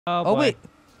Oh, Oh boy. wait,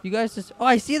 you guys just. Oh,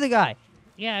 I see the guy.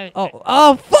 Yeah.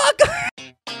 Oh fuck!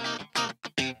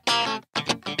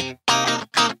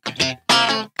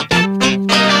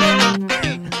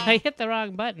 I hit the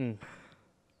wrong button.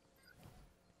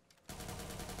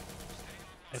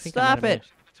 I think I might Stop have it!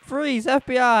 missed. Freeze,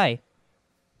 FBI!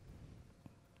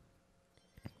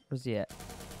 Where's he at?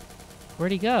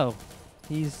 Where'd he go?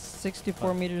 He's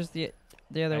 64 meters the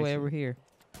other I way see. over here.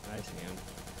 I see him.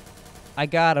 I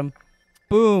got him.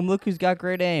 Boom! Look who's got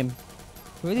great aim.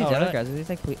 Who are these Oh, other really? guys? Are these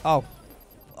like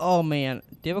oh man!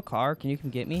 Do you have a car? Can you come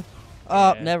get me?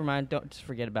 Oh, Yeah. never mind. Don't just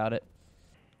forget about it.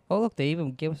 Oh look, they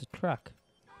even gave us a truck.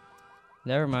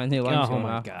 Never mind. The alarm's Oh going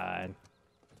my off. god.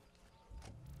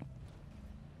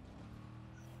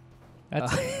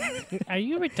 That's. Are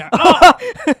you retarded? Oh!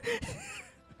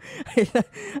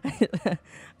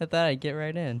 I thought I'd get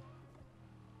right in.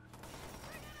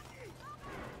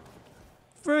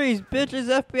 Freeze, bitches!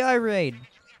 FBI raid.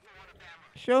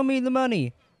 Show me the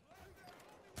money.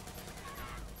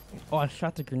 Oh, I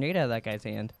shot the grenade out of that guy's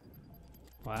hand.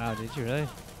 Wow, did you really?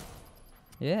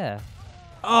 Yeah.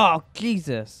 Oh,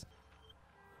 Jesus.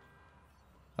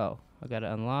 Oh, I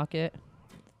gotta unlock it.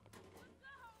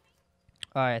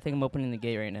 Alright, I think I'm opening the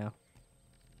gate right now.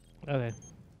 Okay.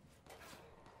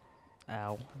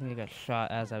 Ow. I think I got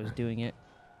shot as I was doing it.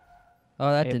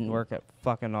 Oh, that Hey, didn't work at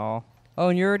fucking all. Oh,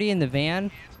 and you're already in the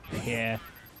van? Yeah.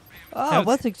 Oh, That-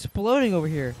 what's exploding over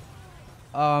here?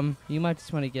 You might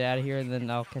just want to get out of here and then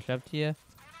I'll catch up to you.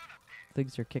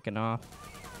 Things are kicking off.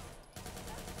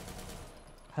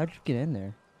 How'd you get in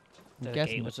there? I'm The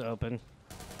guessing- gate was open.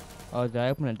 Oh, did I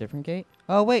open a different gate?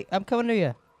 Oh, wait, I'm coming to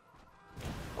you.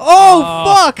 Oh,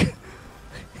 Oh. fuck!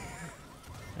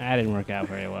 That didn't work out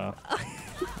very well.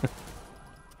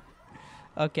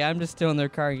 Okay, I'm just still in their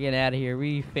car getting out of here.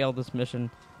 We failed this mission.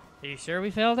 Are you sure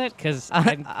we failed it? Because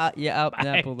Yeah, I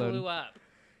that balloon. blew up.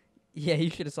 Yeah, you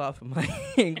should have saw it from my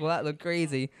angle. That looked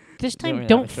crazy. This Don't time, really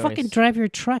don't have a fucking choice. drive your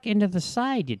truck into the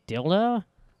side, you dildo.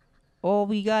 Oh,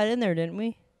 we got in there, didn't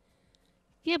we?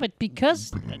 Yeah, but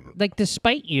because, like,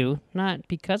 despite you, not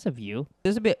because of you.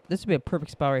 This would be a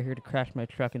perfect spot right here to crash my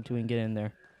truck into and get in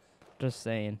there. Just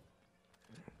saying.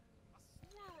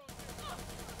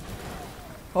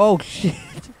 Oh shit!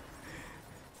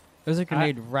 There's a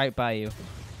grenade right by you.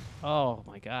 Oh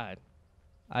my god.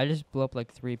 I just blew up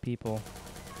like 3 people.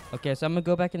 Okay, so I'm gonna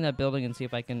go back in that building and see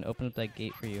if I can open up that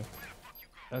gate for you.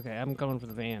 Okay, I'm going for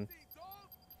the van.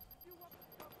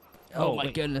 Oh, Oh, my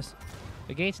wait. goodness.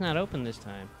 The gate's not open this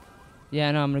time. Yeah,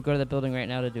 I know. I'm gonna go to that building right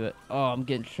now to do it. Oh, I'm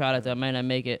getting shot at. I might not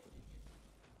make it.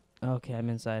 Okay, I'm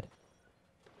inside.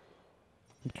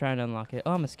 I'm trying to unlock it.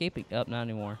 Oh, I'm escaping. Up, not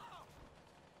anymore.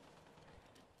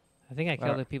 I think I killed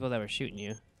Alright. the people that were shooting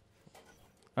you.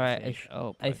 All right,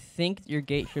 I I think your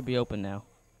gate should be open now.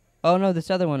 Oh no, this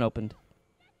other one opened.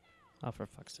 Oh, for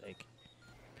fuck's sake.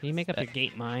 Can you make up your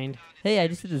gate mind? Hey, I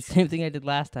just did the same thing I did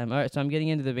last time. All right, so I'm getting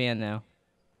into the van now.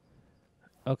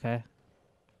 Okay.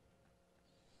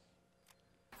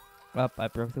 Up, I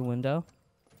broke the window.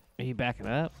 Are you backing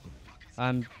up?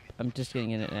 I'm just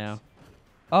getting in it now.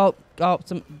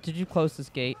 Did you close this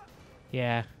gate?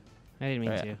 Yeah. I didn't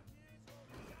mean Alright.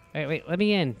 to. Wait, let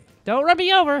me in. Don't run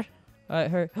me over! All right,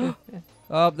 hurry.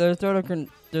 Oh, there's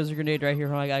a grenade right here.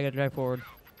 Hold on, I gotta drive forward.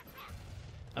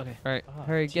 Okay. All right, Oh,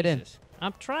 hurry, get in. Jesus.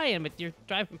 I'm trying, but you're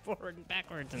driving forward and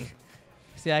backwards. And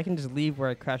See, I can just leave where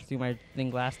I crashed through my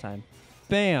thing last time.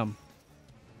 Bam.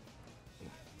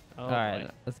 oh, All right,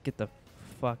 boy. let's get the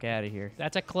fuck out of here.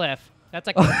 That's a cliff. That's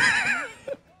a cliff.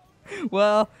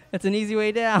 Well, it's an easy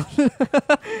way down.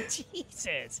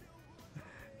 Jesus.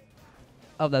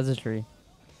 Oh, that's a tree.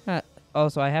 Oh,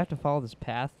 so I have to follow this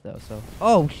path though. So.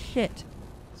 Oh shit.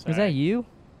 Is that Sorry. you?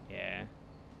 Yeah.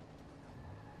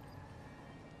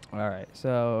 All right.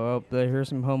 So here's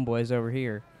some homeboys over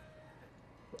here.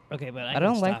 Okay, but I can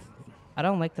don't like- stop. I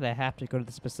don't like that I have to go to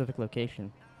the specific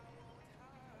location.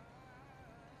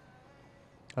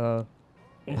 And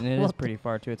it is Well, pretty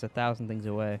far too. It's 1,000 things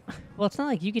away. Well, it's not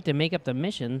like you get to make up the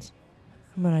missions.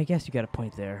 But I guess you got a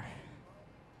point there.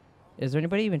 Is there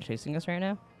anybody even chasing us right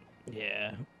now?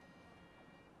 Yeah.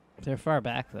 They're far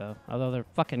back, though. Although they're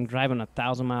fucking driving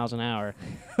 1,000 miles an hour.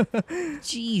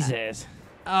 Jesus.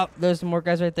 Oh, there's some more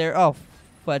guys right there. Oh,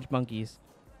 fudge monkeys.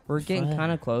 We're getting Fudge.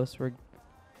 kind of close.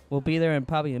 We'll be there in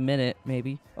probably a minute,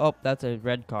 maybe. Oh, that's a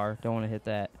red car. Don't want to hit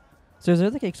that. So is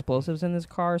there like explosives in this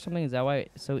car or something? Is that why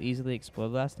it so easily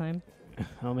exploded last time?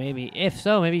 Oh, maybe. If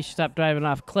so, maybe you should stop driving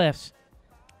off cliffs.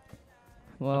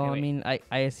 Well, Okay, I wait. mean,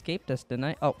 I escaped us, didn't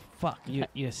I? Oh, fuck. You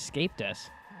escaped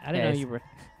us. I didn't Yes. know you were.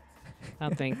 I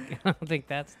don't think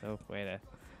that's the way to.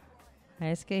 I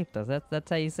escaped us. That's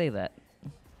how you say that.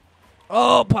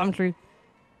 Oh, palm tree.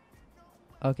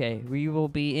 Okay, we will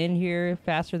be in here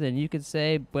faster than you could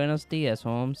say Buenos Dias,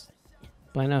 Holmes.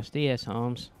 Buenos dias,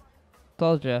 Holmes.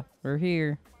 Told ya, we're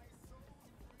here.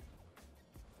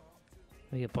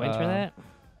 We get points for that?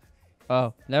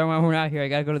 Oh, never mind, we're not here. I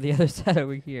gotta go to the other side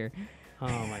over here. Oh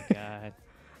my god.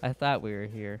 I thought we were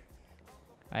here.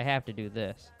 I have to do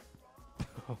this.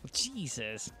 Oh,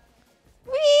 Jesus.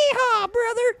 Weehaw,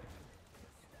 brother!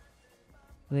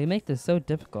 They make this so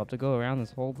difficult to go around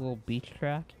this whole little beach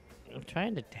track. I'm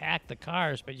trying to tack the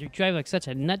cars, but you drive like such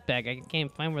a nutbag. I can't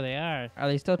find where they are. Are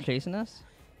they still chasing us?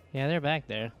 Yeah, they're back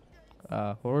there.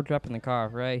 Well, we're dropping the car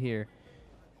off right here.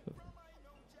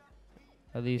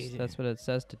 At least Easy. that's what it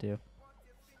says to do. It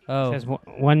Oh, says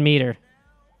 1 meter.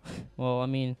 well, I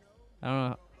mean, I don't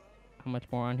know how much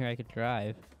more on here I could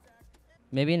drive.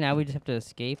 Maybe now we just have to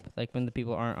escape, like when the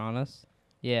people aren't on us.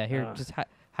 Yeah, here, just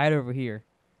hide over here.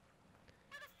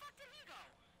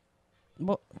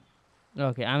 Well,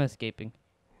 okay, I'm escaping.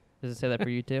 Does it say that for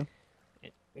you too?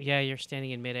 Yeah, you're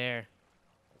standing in midair.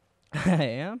 I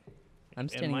am. I'm In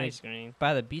standing my right screen.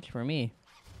 by the beach for me.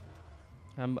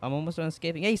 I'm almost done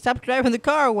escaping. Hey, stop driving the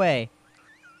car away!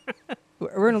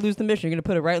 We're gonna lose the mission. You're gonna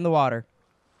put it right in the water.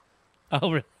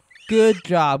 Oh, really? Good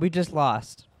job. We just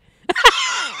lost.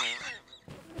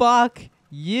 Fuck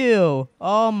you.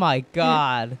 Oh my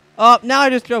god. Oh, now I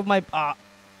just drove my.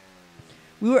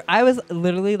 I was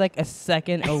literally like a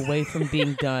second away from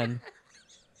being done.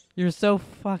 You're so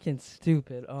fucking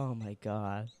stupid. Oh my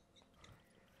god.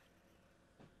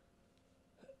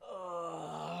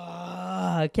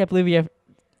 I can't believe you have.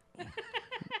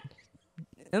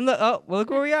 And look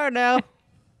where we are now.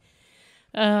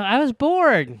 I was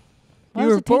bored. Why You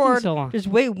was were it taking bored. so long? Just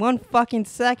wait 1 fucking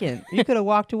second. You could have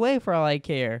walked away for all I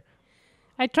care.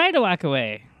 I tried to walk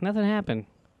away. Nothing happened.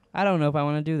 I don't know if I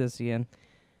want to do this again.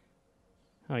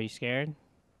 Oh, are you scared?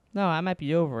 No, I might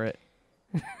be over it.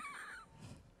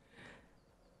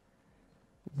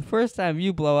 First time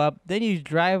you blow up, then you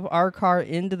drive our car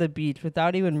into the beach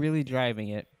without even really driving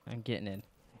it. I'm getting in.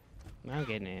 I'm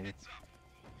getting in.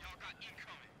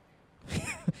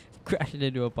 Crashing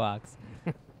into a box.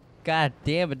 God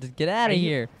damn it, just get out of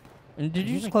here. And did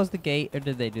you just close the gate, or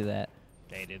did they do that?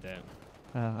 They did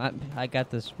that. I got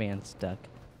this man stuck.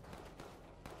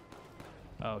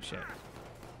 Oh, shit.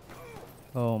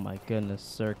 Oh my goodness,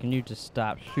 sir. Can you just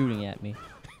stop shooting at me?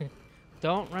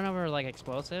 Don't run over, like,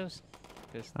 explosives.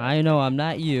 I know, I'm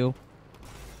not you.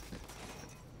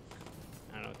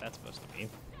 I don't know what that's supposed to mean.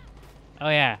 Oh,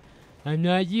 yeah. I'm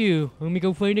not you. Let me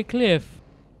go find a cliff.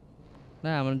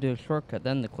 Nah, I'm gonna do a shortcut,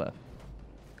 then the cliff.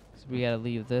 So we gotta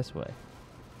leave this way.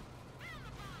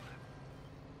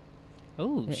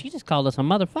 Oh, Yeah. she just called us a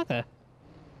motherfucker.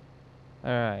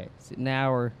 Alright, so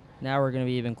now we're gonna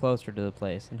be even closer to the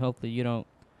place, and hopefully you don't.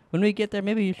 When we get there,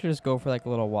 maybe you should just go for like a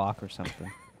little walk or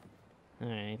something. All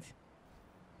right.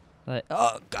 Like,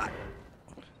 oh god.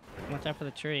 Watch out for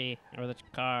the tree or the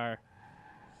car.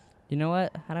 You know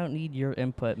what? I don't need your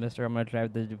input, mister. I'm gonna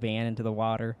drive the van into the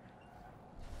water.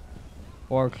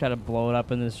 Or try to blow it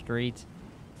up in the street.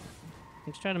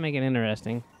 I'm just trying to make it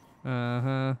interesting.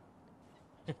 Uh-huh.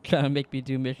 Trying to make me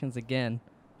do missions again.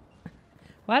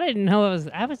 Well, I didn't know it was.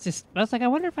 I was like, I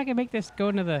wonder if I can make this go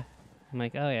into the. I'm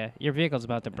like, oh yeah, your vehicle's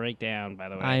about to break down. By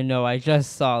the way. I know. I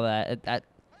just saw that.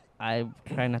 I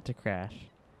try not to crash.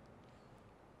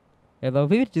 Although if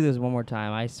we could do this one more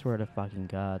time, I swear to fucking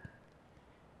God.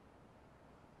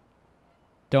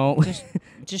 Don't.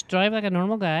 Just drive like a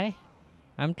normal guy.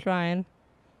 I'm trying.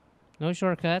 No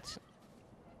shortcuts.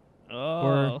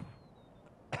 Oh.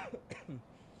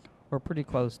 We're pretty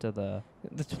close to the.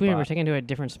 That's weird. We're spot. taking to a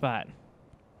different spot.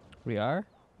 We are?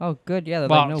 Oh, good. Yeah,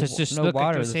 there's Well, like just no look at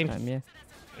water the this same time. Yeah.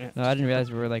 Yeah. No, I didn't realize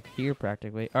we were like here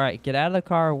practically. All right, get out of the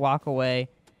car, walk away,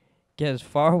 get as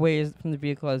far away from the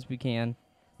vehicle as we can.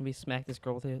 Maybe smack this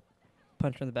girl with a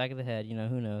punch her in the back of the head. You know,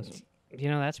 who knows? You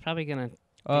know, that's probably gonna.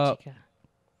 Oh, get you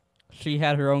she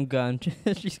had her own gun.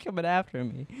 She's coming after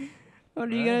me. What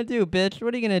are you gonna do, bitch?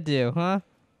 What are you gonna do, huh?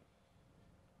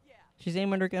 She's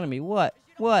aiming her gun at me. What?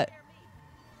 What?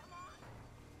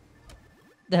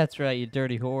 That's right, you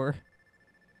dirty whore.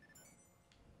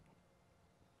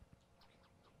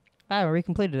 Ah, we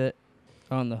completed it.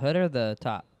 On the hood or the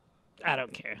top? I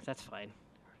don't care. That's fine.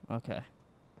 Okay.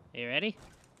 You ready?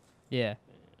 Yeah.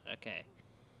 Okay.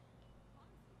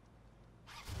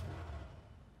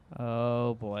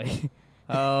 Oh boy.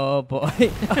 Oh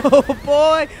boy. Oh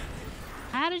boy.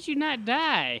 How did you not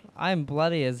die? I'm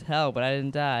bloody as hell, but I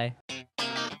didn't die.